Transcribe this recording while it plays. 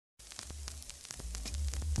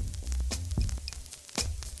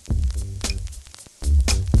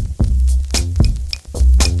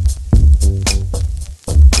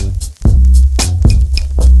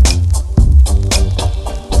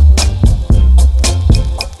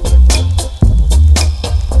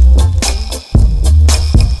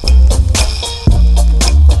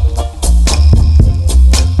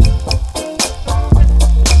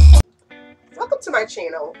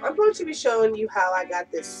to be showing you how I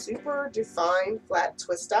got this super defined flat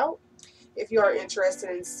twist out. If you are interested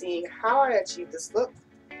in seeing how I achieved this look,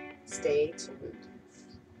 stay tuned.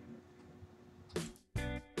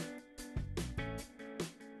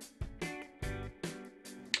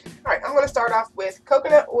 Alright, I'm going to start off with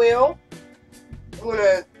coconut oil. I'm going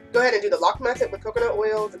to go ahead and do the lock method with coconut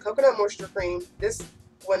oil, the coconut moisture cream. This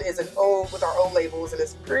one is an old with our old labels and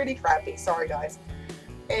it's pretty crappy. Sorry guys.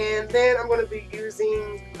 And then I'm going to be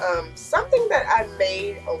using something that I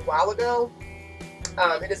made a while ago.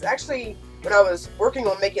 It is actually when I was working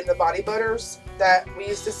on making the body butters that we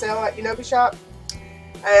used to sell at ynobeshop.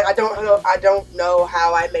 And I don't know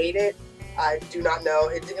how I made it. I do not know.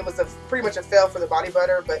 It was pretty much a fail for the body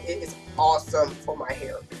butter, but it is awesome for my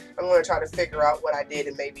hair. I'm going to try to figure out what I did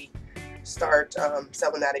and maybe start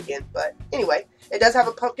selling that again. But anyway, it does have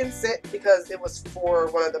a pumpkin scent because it was for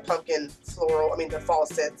one of the the fall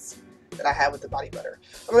scents that I had with the body butter.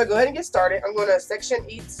 I'm going to go ahead and get started. I'm going to section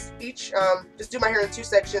each just do my hair in 2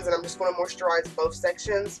 sections, and I'm just going to moisturize both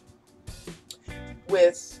sections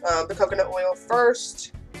with the coconut oil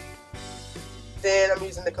first. Then I'm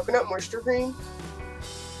using the coconut moisture cream.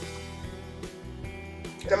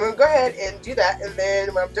 And I'm going to go ahead and do that, and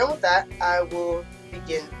then when I'm done with that, I will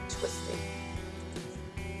begin twisting.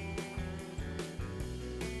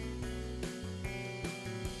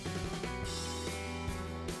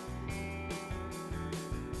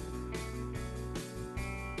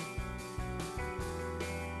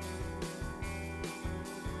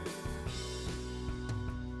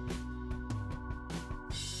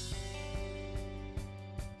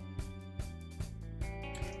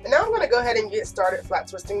 And now I'm going to go ahead and get started flat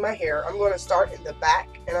twisting my hair. I'm going to start in the back,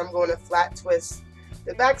 and I'm going to flat twist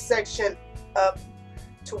the back section up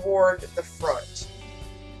toward the front.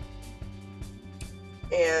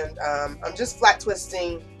 And I'm just flat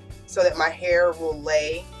twisting so that my hair will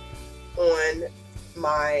lay on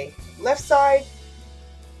my left side.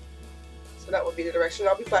 So that will be the direction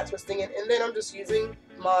I'll be flat twisting in. And then I'm just using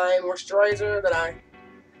my moisturizer that I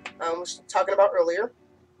was talking about earlier.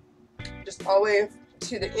 Just all the way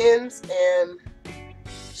to the ends, and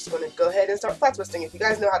just going to go ahead and start flat twisting. If you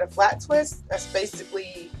guys know how to flat twist, that's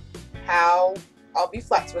basically how I'll be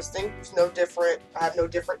flat twisting. It's no different. I have no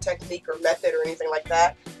different technique or method or anything like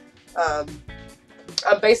that.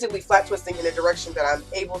 I'm basically flat twisting in a direction that I'm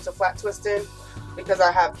able to flat twist in, because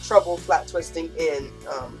I have trouble flat twisting in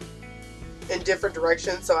different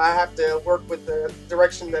directions, so I have to work with the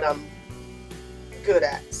direction that I'm good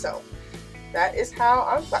at. So that is how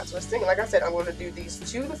I'm flat twisting. Like I said, I'm going to do these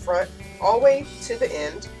to the front, all the way to the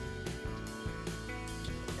end.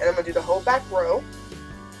 And I'm going to do the whole back row.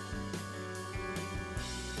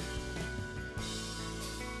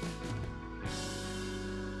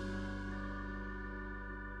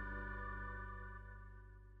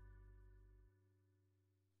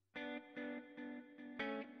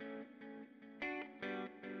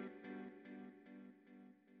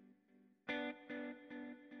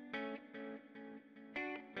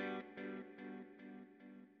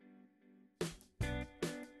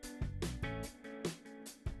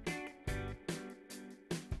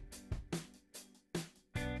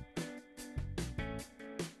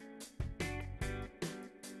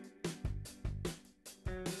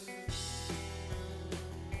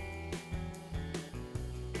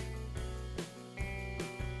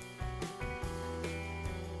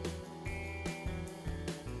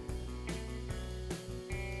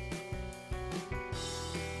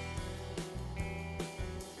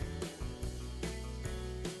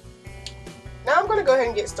 Now I'm going to go ahead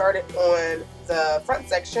and get started on the front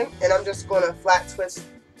section, and I'm just going to flat twist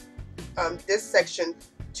this section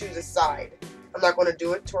to the side. I'm not going to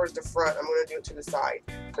do it towards the front. I'm going to do it to the side.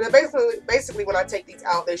 So basically when I take these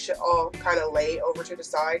out, they should all kind of lay over to the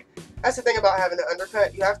side. That's the thing about having an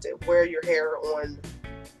undercut. You have to wear your hair on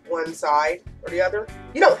one side or the other.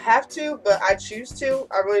 You don't have to, but I choose to.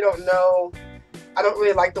 I really don't know. I don't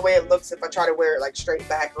really like the way it looks if I try to wear it like straight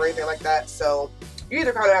back or anything like that. So you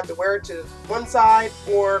either kind of have to wear it to one side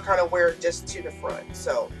or kind of wear it just to the front.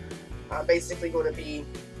 So I'm basically going to be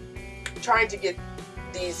trying to get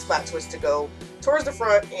these flat twists to go towards the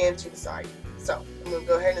front and to the side. So I'm going to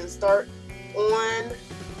go ahead and start on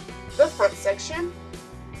the front section.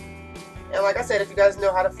 And like I said, if you guys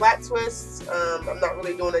know how to flat twist, I'm not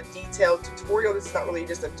really doing a detailed tutorial. This is not really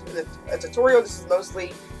just a tutorial. This is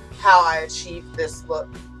mostly how I achieved this look,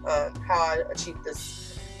 how I achieved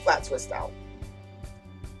this flat twist out.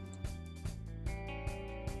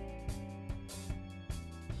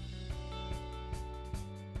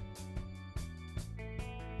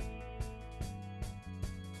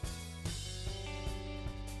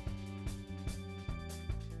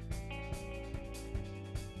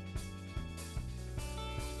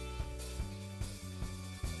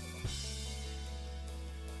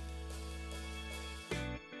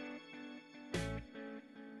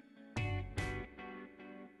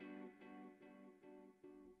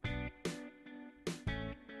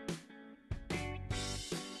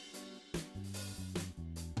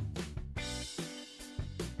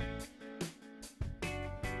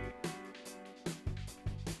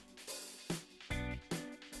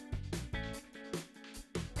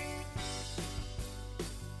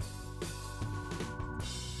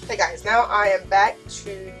 Hey guys, now I am back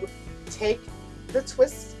to take the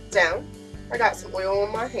twist down. I got some oil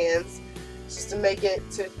on my hands just to make it,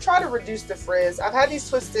 to try to reduce the frizz. I've had these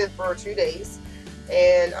twisted for 2 days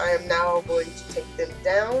and I am now going to take them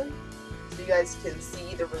down so you guys can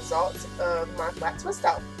see the results of my flat twist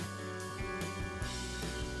out.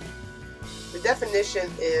 The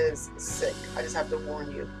definition is sick. I just have to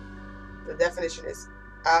warn you. The definition is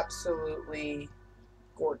absolutely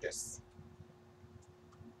gorgeous.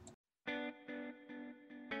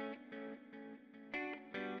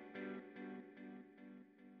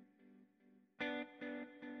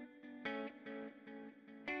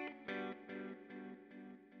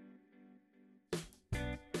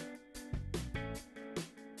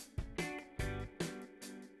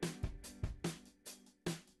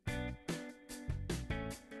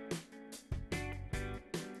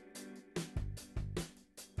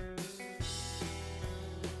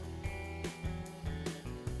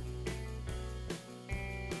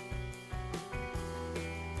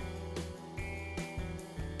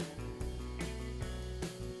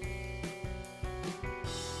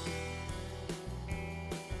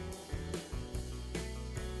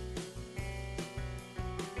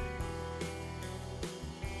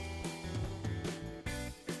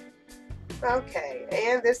 Okay,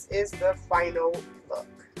 and this is the final look.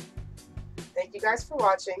 Thank you guys for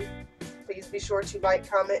watching. Please be sure to like,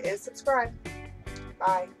 comment, and subscribe.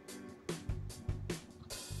 Bye.